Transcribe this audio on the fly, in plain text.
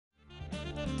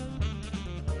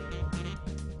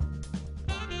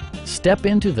Step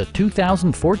into the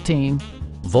 2014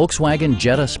 Volkswagen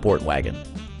Jetta SportWagen.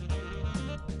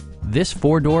 This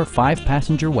four-door,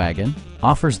 five-passenger wagon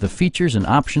offers the features and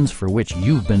options for which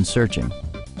you've been searching.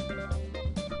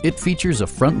 It features a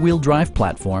front-wheel drive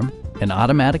platform, an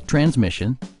automatic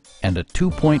transmission, and a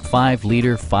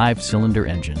 2.5-liter five-cylinder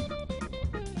engine.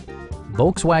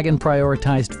 Volkswagen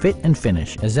prioritized fit and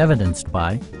finish as evidenced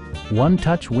by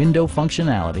one-touch window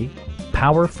functionality,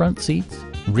 power front seats,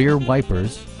 rear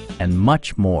wipers, and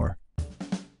much more.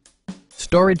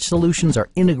 Storage solutions are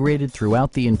integrated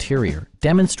throughout the interior,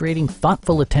 demonstrating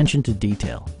thoughtful attention to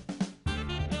detail.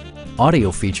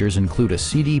 Audio features include a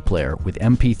CD player with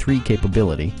MP3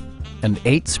 capability and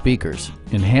 8 speakers,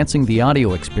 enhancing the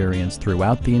audio experience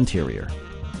throughout the interior.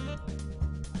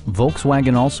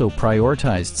 Volkswagen also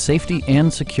prioritized safety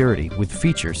and security with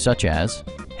features such as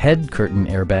head curtain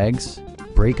airbags,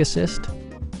 brake assist,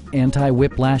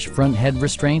 anti-whiplash front head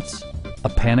restraints, a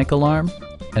panic alarm,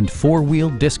 and four-wheel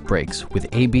disc brakes with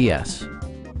ABS.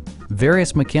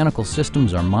 Various mechanical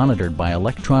systems are monitored by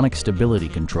electronic stability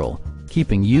control,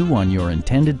 keeping you on your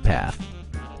intended path.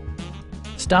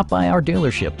 Stop by our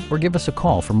dealership or give us a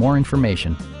call for more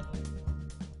information.